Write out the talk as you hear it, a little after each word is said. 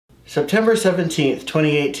September 17th,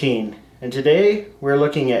 2018, and today we're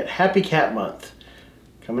looking at Happy Cat Month.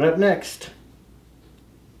 Coming up next.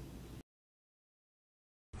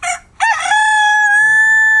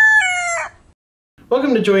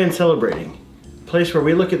 Welcome to Joy in Celebrating, a place where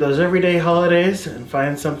we look at those everyday holidays and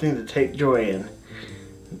find something to take joy in.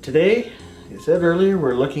 And today, as I said earlier,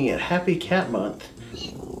 we're looking at Happy Cat Month.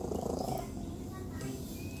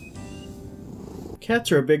 Cats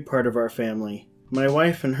are a big part of our family. My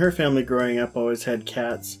wife and her family growing up always had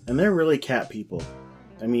cats, and they're really cat people.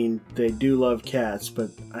 I mean, they do love cats, but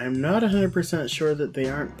I'm not 100% sure that they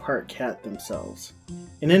aren't part cat themselves.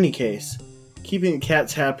 In any case, keeping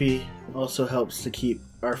cats happy also helps to keep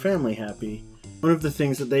our family happy. One of the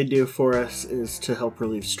things that they do for us is to help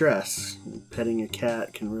relieve stress. Petting a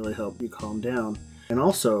cat can really help you calm down. And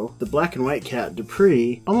also, the black and white cat,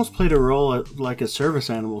 Dupree, almost played a role like a service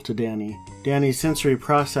animal to Danny. Danny's sensory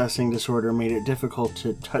processing disorder made it difficult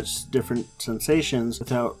to touch different sensations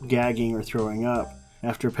without gagging or throwing up.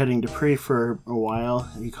 After petting Dupree for a while,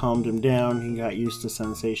 he calmed him down, he got used to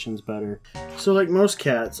sensations better. So like most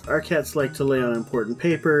cats, our cats like to lay on important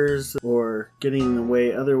papers, or getting in the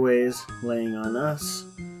way other ways, laying on us.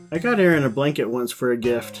 I got Aaron a blanket once for a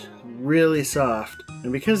gift, really soft,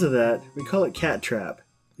 and because of that, we call it Cat Trap.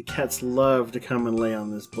 The cats love to come and lay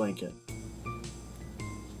on this blanket.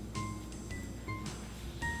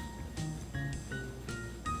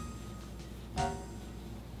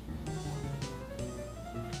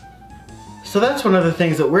 So that's one of the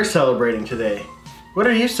things that we're celebrating today. What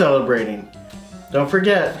are you celebrating? Don't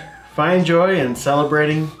forget, find joy in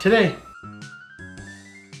celebrating today.